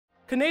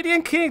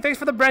Canadian King, thanks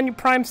for the brand new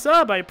Prime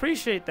sub. I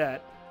appreciate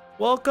that.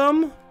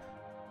 Welcome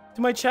to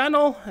my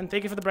channel, and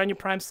thank you for the brand new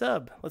Prime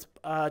sub. Let's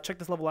check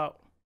this level out.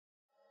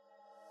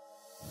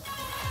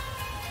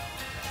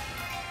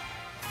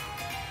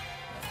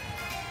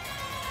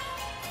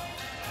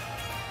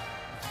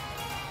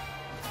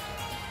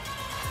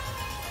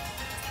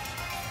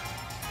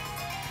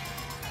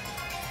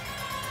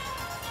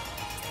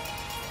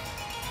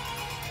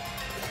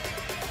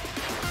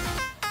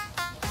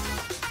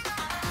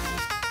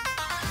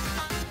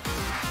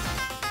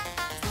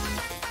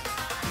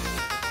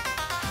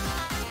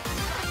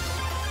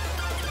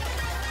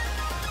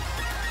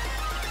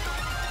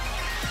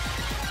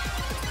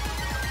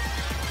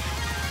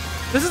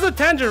 This is a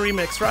Tangerine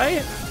remix,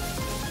 right?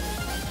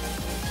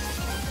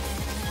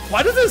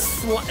 Why does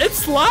this it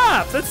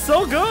slaps? It's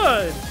so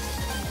good.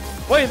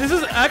 Wait, this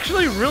is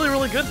actually really,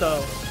 really good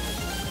though.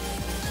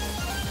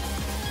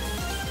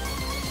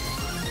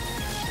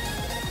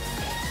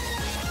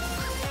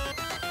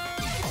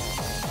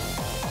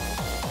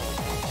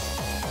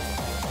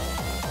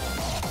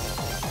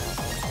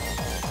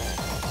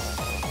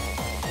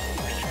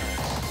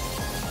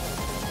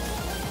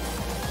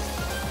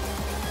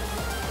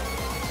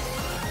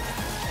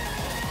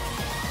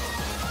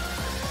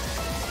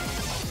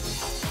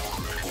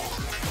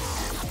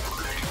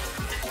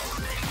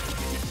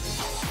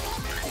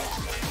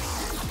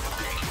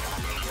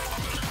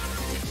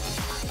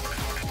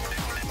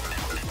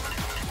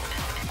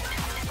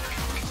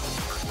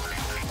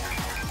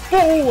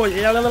 Oh,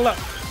 yeah, la, la, la.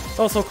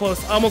 Oh, so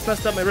close. I almost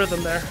messed up my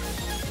rhythm there.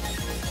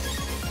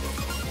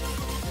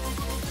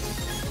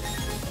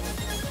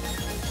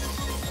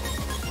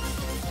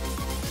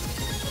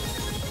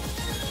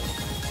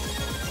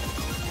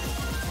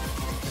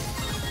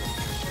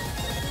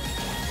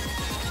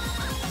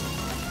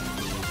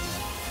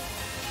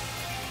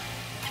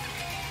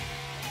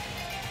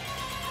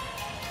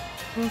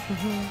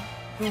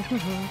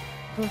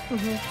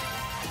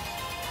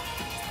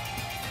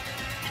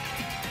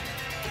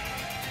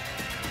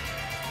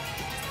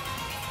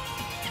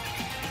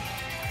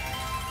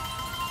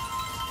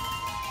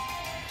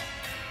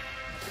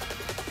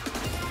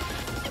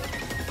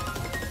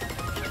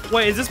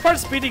 Wait, is this part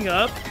speeding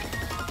up?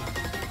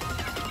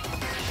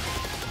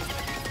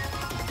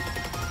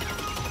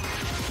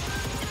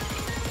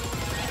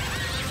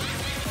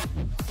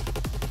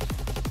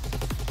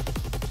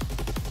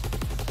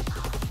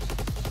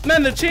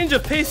 Man, the change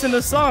of pace in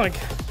this song.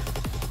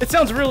 It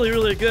sounds really,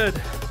 really good.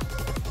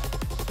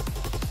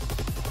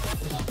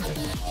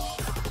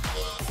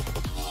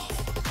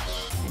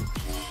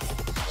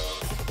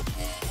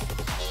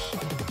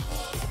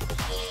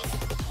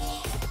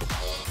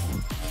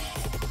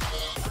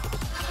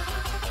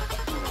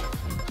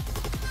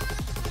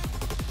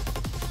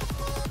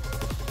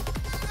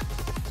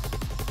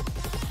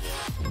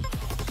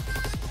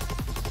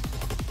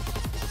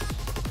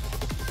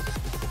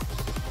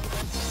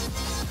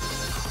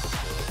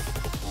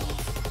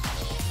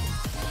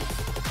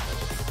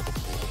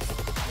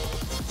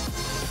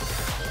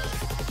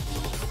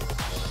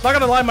 Not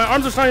gonna lie, my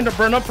arms are starting to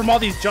burn up from all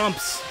these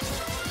jumps.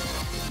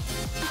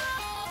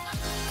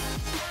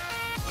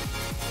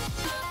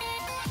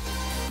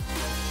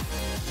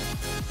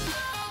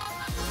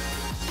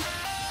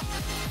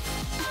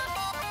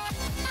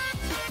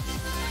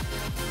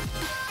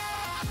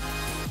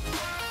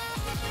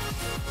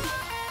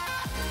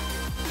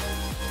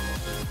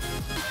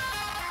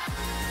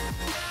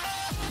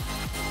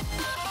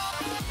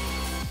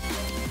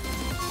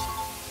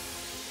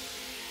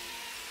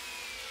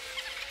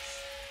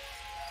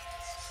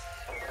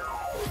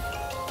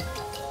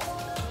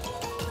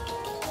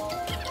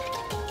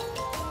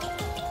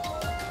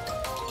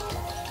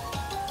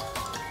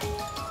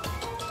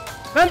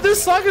 Man,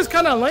 this song is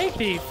kind of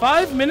lengthy.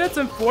 5 minutes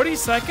and 40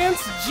 seconds?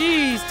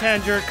 Jeez,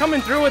 Tanger,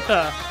 coming through with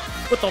the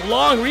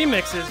long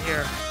remixes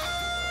here.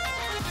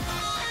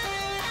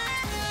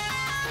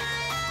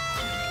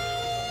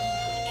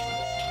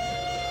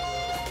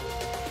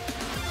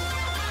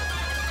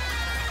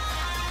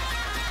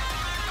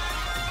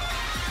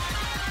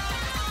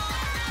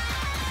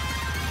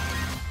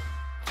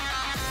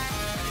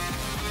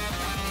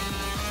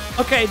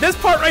 Okay, this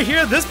part right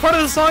here, this part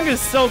of the song is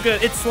so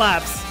good. It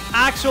slaps.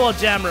 Actual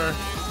jammer.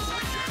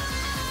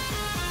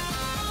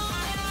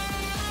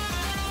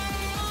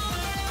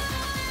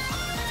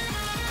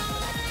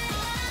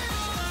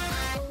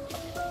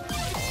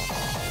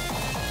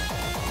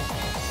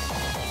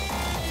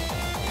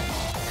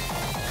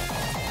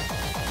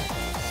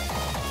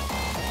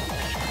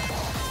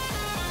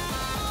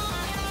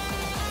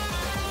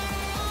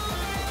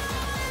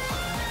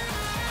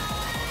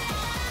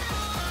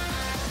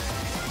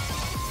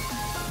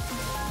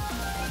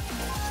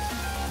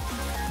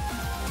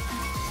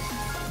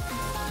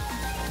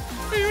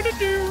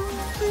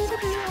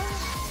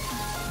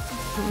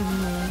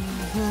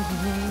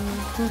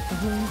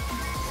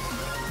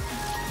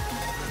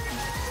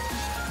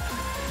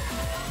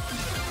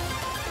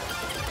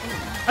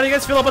 How do you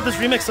guys feel about this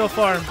remix so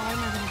far?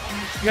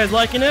 You guys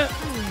liking it?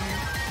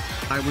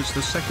 I was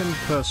the second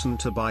person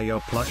to buy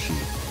your plushie.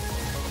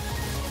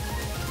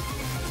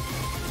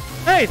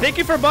 Hey, thank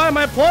you for buying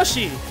my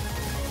plushie.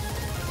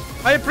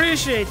 I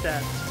appreciate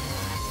that.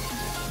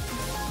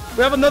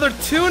 We have another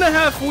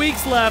 2.5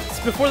 weeks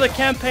left before the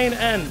campaign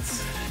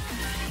ends.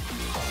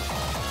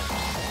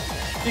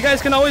 You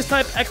guys can always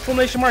type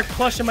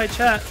 !plush in my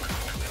chat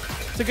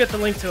to get the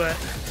link to it.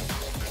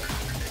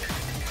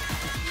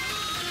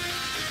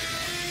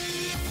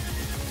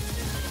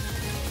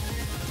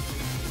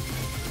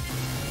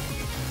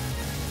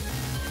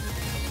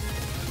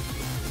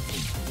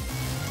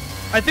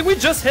 I think we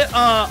just hit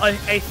a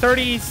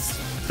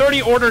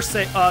 30 order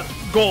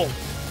goal.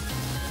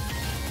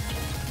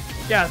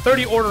 Yeah,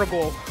 30 order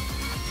goal.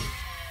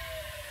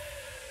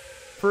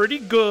 Pretty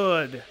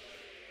good.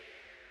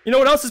 You know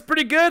what else is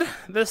pretty good?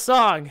 This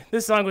song.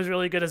 This song was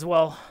really good as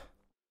well.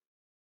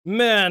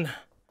 Man.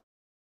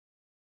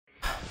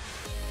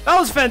 That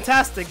was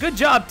fantastic. Good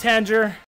job, Tanger.